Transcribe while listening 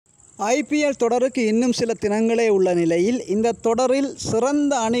IPL தொடருக்கு இன்னும் சில தினங்களே உள்ள நிலையில் இந்த தொடரில்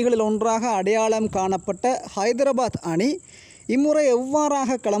சிறந்த அணிகளில் ஒன்றாக அடையாளம் காணப்பட்ட ஹைதராபாத் அணி இம்முறை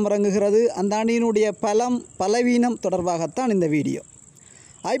எவ்வாறாக களமிறங்குகிறது, அந்த அணியினுடைய பலவீனம் தொடர்பாகத்தான் இந்த வீடியோ.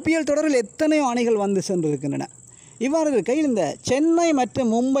 ஐபிஎல் தொடரில் எத்தனையோ அணிகள் வந்து சென்றிருக்கின்றன. இவ்வாறு இருக்கையில் இந்த சென்னை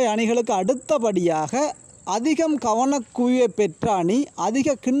மற்றும் மும்பை அணிகளுக்கு அடுத்தபடியாக அதிகம் கவனக்குவியை பெற்ற அணி,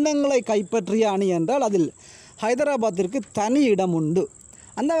 அதிக கிண்ணங்களை கைப்பற்றிய அணி என்றால் அதில் ஹைதராபாத்திற்கு தனி இடம் உண்டு.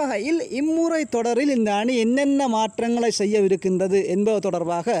 அந்த வகையில் இம்முறை தொடரில் இந்த அணி என்னென்ன மாற்றங்களை செய்யவிருக்கின்றது என்பது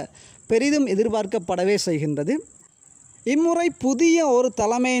தொடர்பாக பெரிதும் எதிர்பார்க்கப்படவே செய்கின்றது. இம்முறை புதிய ஒரு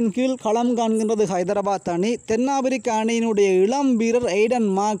தலைமையின் கீழ் களம் காண்கின்றது ஹைதராபாத் அணி. தென்னாப்பிரிக்க அணியினுடைய இளம் வீரர் எய்டன்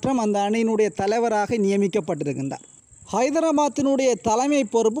மார்க்ரம் அந்த அணியினுடைய தலைவராக நியமிக்கப்பட்டிருக்கின்றார். ஹைதராபாத்தினுடைய தலைமை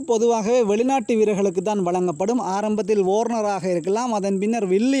பொறுப்பு பொதுவாகவே வெளிநாட்டு வீரர்களுக்கு தான் வழங்கப்படும். ஆரம்பத்தில் வார்னராக இருக்கலாம், அதன் பின்னர்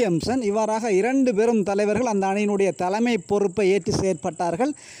வில்லியம்சன், இவ்வாறாக 2 பெரும் தலைவர்கள் அந்த அணியினுடைய தலைமை பொறுப்பை ஏற்று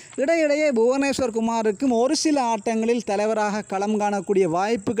செயற்பட்டார்கள். இடையிடையே புவனேஸ்வர் குமாருக்கும் ஒரு சில ஆட்டங்களில் தலைவராக களம் காணக்கூடிய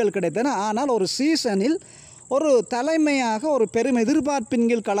வாய்ப்புகள் கிடைத்தன. ஆனால் ஒரு சீசனில் ஒரு தலைமையாக ஒரு பெரும் எதிர்பார்ப்பின்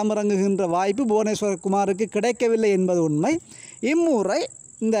கீழ் களமிறங்குகின்ற வாய்ப்பு புவனேஸ்வர் குமாருக்கு கிடைக்கவில்லை என்பது உண்மை. இம்முறை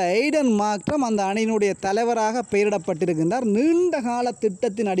இந்த எய்டன் மார்க்ரம் அந்த அணியினுடைய தலைவராக பெயரிடப்பட்டிருக்கின்றார். நீண்ட கால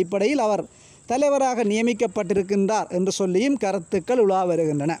திட்டத்தின் அடிப்படையில் அவர் தலைவராக நியமிக்கப்பட்டிருக்கின்றார் என்று சொல்லியும் கருத்துக்கள் உலா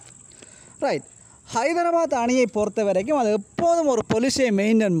வருகின்றன. ரைட், ஹைதராபாத் அணியை பொறுத்த வரைக்கும் அது எப்போதும் ஒரு பொலிசியை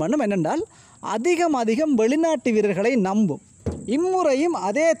மெயின்டைன் பண்ணும். என்னென்றால் அதிகம் வெளிநாட்டு வீரர்களை நம்பும். இம்முறையும்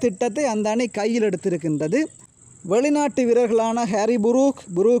அதே திட்டத்தை அந்த அணி கையில் எடுத்திருக்கின்றது. வெளிநாட்டு வீரர்களான ஹாரி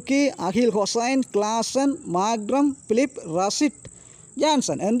புரூக்கி, அகில் Hossain, Klaasen, Markram, Philip, Rashid,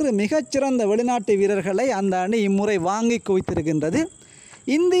 Johnson என்று மிகச்சிறந்த வெளிநாட்டு வீரர்களை அந்த அணி இம்முறை வாங்கி குவித்திருக்கின்றது.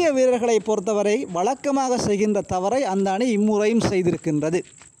 இந்திய வீரர்களை பொறுத்தவரை வழக்கமாக செய்கின்ற தவறை அந்த அணி இம்முறையும் செய்திருக்கின்றது.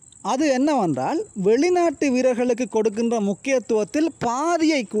 அது என்னவென்றால், வெளிநாட்டு வீரர்களுக்கு கொடுக்கின்ற முக்கியத்துவத்தில்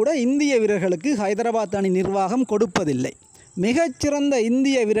பாதியை கூட இந்திய வீரர்களுக்கு ஹைதராபாத் அணி நிர்வாகம் கொடுப்பதில்லை. மிகச்சிறந்த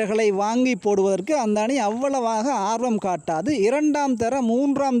இந்திய வீரர்களை வாங்கி போடுவதற்கு அந்த அணி அவ்வளவாக ஆர்வம் காட்டாது. 2ஆம் தர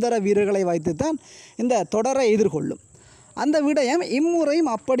 3ஆம் தர வீரர்களை வைத்துத்தான் இந்த தொடரை எதிர்கொள்ளும். அந்த விடயம் இம்முறையும்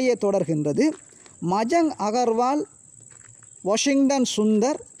அப்படியே தொடர்கின்றது. மயங்க் அகர்வால், வாஷிங்டன்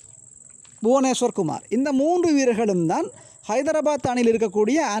சுந்தர், புவனேஸ்வர் குமார், இந்த 3 வீரர்களும் தான் ஹைதராபாத் அணியில்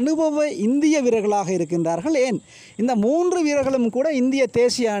இருக்கக்கூடிய அனுபவ இந்திய வீரர்களாக இருக்கின்றார்கள். ஏன், இந்த 3 வீரர்களும் கூட இந்திய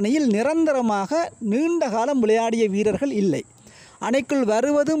தேசிய அணியில் நிரந்தரமாக நீண்ட காலம் விளையாடிய வீரர்கள் இல்லை. அணிக்குள்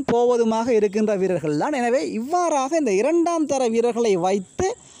வருவதும் போவதுமாக இருக்கின்ற வீரர்கள் தான். எனவே இவ்வாறாக இந்த 2ஆம் தர வீரர்களை வைத்து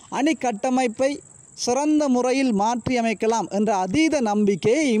அணி கட்டமைப்பை சிறந்த முறையில் மாற்றியமைக்கலாம் என்ற அதீத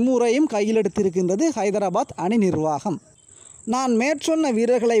நம்பிக்கையை இம்முறையும் கையில் எடுத்திருக்கின்றது ஹைதராபாத் அணி நிர்வாகம். நான் மேற்சொன்ன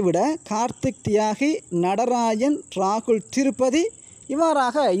வீரர்களை விட கார்த்திக் தியாகி, நடராஜன், ராகுல் திருப்பதி,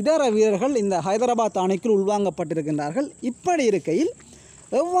 இவ்வாறாக இதர வீரர்கள் இந்த ஹைதராபாத் அணிக்குள் உள்வாங்கப்பட்டிருக்கின்றார்கள். இப்படி இருக்கையில்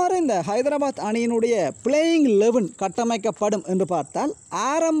எவ்வாறு இந்த ஹைதராபாத் அணியினுடைய பிளேயிங் 11 கட்டமைக்கப்படும் என்று பார்த்தால்,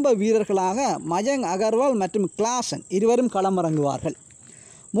 ஆரம்ப வீரர்களாக மயங்க் அகர்வால் மற்றும் கிளாசன் இருவரும் களமிறங்குவார்கள்.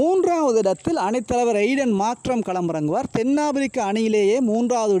 3வது இடத்தில் அணித்தலைவர் எய்டன் மார்க்ரம் களமிறங்குவார். தென்னாப்பிரிக்க அணியிலேயே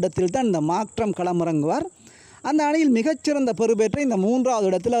 3வது இடத்தில் தான் இந்த மார்க்ரம் களமிறங்குவார். அந்த அணியில் மிகச்சிறந்த பொறுப்பேற்ற இந்த 3வது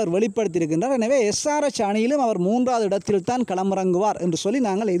இடத்தில் அவர் வெளிப்படுத்தியிருக்கின்றார். எனவே SRH அணியிலும் அவர் 3வது இடத்தில் தான் களமிறங்குவார் என்று சொல்லி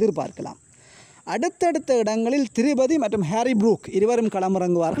நாங்கள் எதிர்பார்க்கலாம். அடுத்தடுத்த இடங்களில் திருப்பதி மற்றும் ஹாரி புரூக் இருவரும்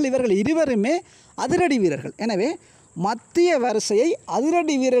களமிறங்குவார்கள். இவர்கள் இருவருமே அதிரடி வீரர்கள். எனவே மத்திய வரிசையை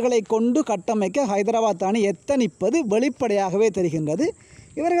அதிரடி வீரர்களை கொண்டு கட்டமைக்க ஹைதராபாத் அணி எத்தனிப்பது வெளிப்படையாகவே தெரிகின்றது.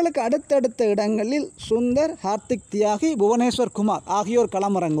 இவர்களுக்கு அடுத்தடுத்த இடங்களில் சுந்தர், கார்த்திக் தியாகி, புவனேஸ்வர் குமார் ஆகியோர்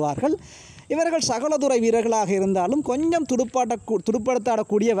களமிறங்குவார்கள். இவர்கள் சகலதுறை வீரர்களாக இருந்தாலும் கொஞ்சம்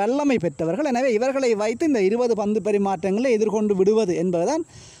துடுப்படுத்தாடக்கூடிய வல்லமை பெற்றவர்கள். எனவே இவர்களை வைத்து இந்த 20 பந்து பரிமாற்றங்களை எதிர்கொண்டு விடுவது என்பதுதான்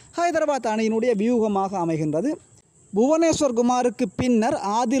ஹைதராபாத் அணியினுடைய வியூகமாக அமைகின்றது. புவனேஸ்வர் குமாருக்கு பின்னர்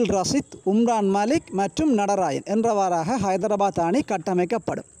ஆதில் ரஷித், உம்ரான் மலிக் மற்றும் நடராஜன் என்றவாறாக ஹைதராபாத் அணி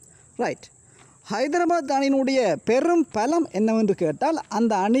கட்டமைக்கப்படும். ரைட், ஹைதராபாத் அணியினுடைய பெரும் பலம் என்னவென்று கேட்டால்,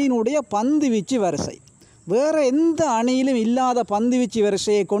 அந்த அணியினுடைய பந்துவீச்சு வரிசை. வேறு எந்த அணியிலும் இல்லாத பந்துவீச்சு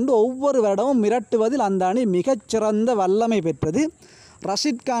வரிசையை கொண்டு ஒவ்வொரு வருடமும் மிரட்டுவதில் அந்த அணி மிகச்சிறந்த வல்லமை பெற்றது.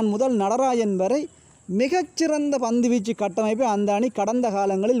 ரஷித் கான் முதல் நடராஜன் வரை மிகச்சிறந்த பந்துவீச்சு கட்டமைப்பை அந்த அணி கடந்த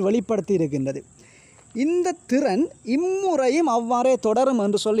காலங்களில் வெளிப்படுத்தி இருக்கின்றது. இந்த திறன் இம்முறையும் அவ்வாறே தொடரும்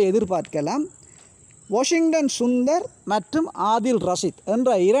என்று சொல்லி எதிர்பார்க்கலாம். வாஷிங்டன் சுந்தர் மற்றும் ஆதில் ரஷித்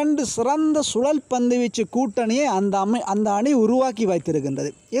என்ற 2 சிறந்த சுழல் பந்துவீச்சு கூட்டணியை அந்த அணி உருவாக்கி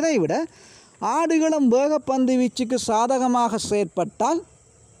வைத்திருக்கின்றது. இதைவிட ஆடுகளம் வேக பந்துவீச்சுக்கு சாதகமாக செயற்பட்டால்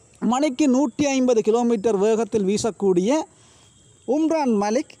மணிக்கு 150 கிலோமீட்டர் வேகத்தில் வீசக்கூடிய உம்ரான்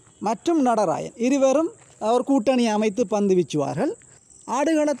மலிக் மற்றும் நடராஜன் இருவரும் அவர் கூட்டணி அமைத்து பந்து வீச்சுவார்கள்.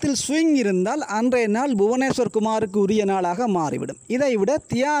 ஆடுகளத்தில் ஸ்விங் இருந்தால் அன்றைய நாள் புவனேஸ்வர் குமாருக்கு உரிய நாளாக மாறிவிடும். இதைவிட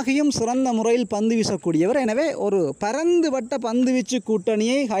தியாகியும் சிறந்த முறையில் பந்து வீசக்கூடியவர். எனவே ஒரு பரந்துபட்ட பந்துவீச்சு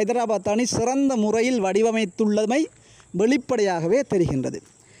கூட்டணியை ஹைதராபாத் அணி சிறந்த முறையில் வடிவமைத்துள்ளமை வெளிப்படையாகவே தெரிகின்றது.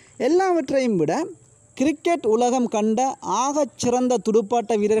 எல்லாவற்றையும் விட கிரிக்கெட் உலகம் கண்ட ஆகச் சிறந்த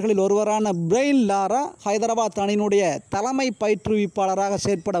துடுப்பாட்ட வீரர்களில் ஒருவரான பிரெயின் லாரா ஹைதராபாத் அணியினுடைய தலைமை பயிற்றுவிப்பாளராக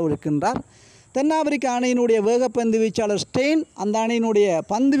செயற்படவிருக்கின்றார். தென்னாப்பிரிக்க அணியினுடைய வேகப்பந்து வீச்சாளர் ஸ்டெயின் அந்த அணியினுடைய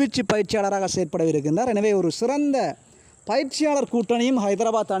பந்துவீச்சு பயிற்சியாளராக செயற்படவிருக்கின்றார். எனவே ஒரு சிறந்த பயிற்சியாளர் கூட்டணியும்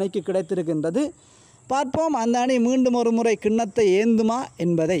ஹைதராபாத் அணிக்கு கிடைத்திருக்கின்றது. பார்ப்போம் அந்த அணி மீண்டும் ஒரு முறை கிண்ணத்தை ஏந்துமா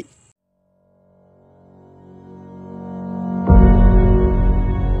என்பதை.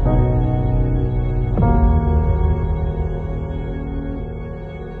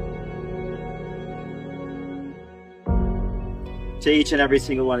 To each and every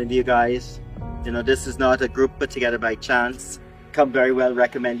single one of you guys, this is not a group put together by chance. Come very well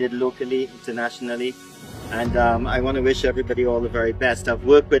recommended locally, internationally, and I want to wish everybody all the very best. I've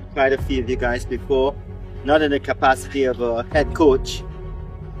worked with quite a few of you guys before, not in the capacity of a head coach,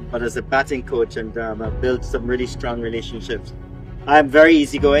 but as a batting coach, and I've built some really strong relationships. I'm very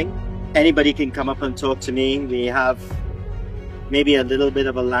easygoing. Anybody can come up and talk to me. We have maybe a little bit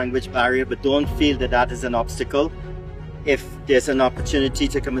of a language barrier, but don't feel that that is an obstacle. If there's an opportunity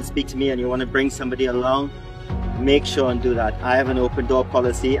to come and speak to me and you want to bring somebody along, make sure and do that. I have an open door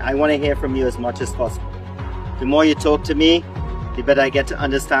policy. I want to hear from you as much as possible. The more you talk to me, the better I get to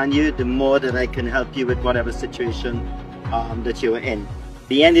understand you, the more that I can help you with whatever situation that you're in. At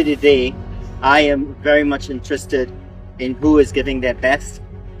the end of the day, I am very much interested in who is giving their best,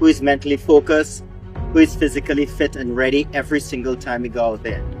 who is mentally focused, who is physically fit and ready every single time we go out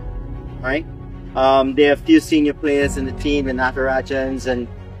there, right? There are a few senior players in the team, and SRH and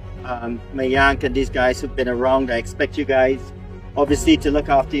Mayank and these guys who've been around. I expect you guys obviously to look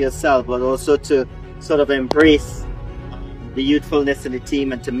after yourself, but also to sort of embrace the youthfulness in the team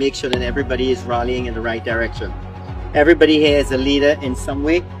and to make sure that everybody is rallying in the right direction. Everybody here is a leader in some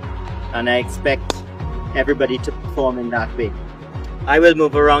way, and I expect everybody to perform in that way. I will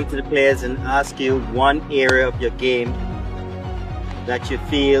move around to the players and ask you one area of your game that you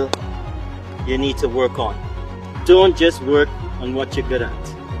feel you need to work on. Don't just work on what you're good at.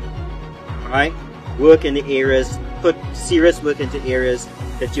 Alright? Work in the areas, put serious work into areas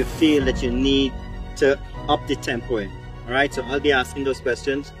that you feel that you need to up the tempo in. Alright? So I'll be asking those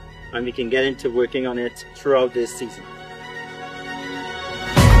questions and we can get into working on it throughout this season.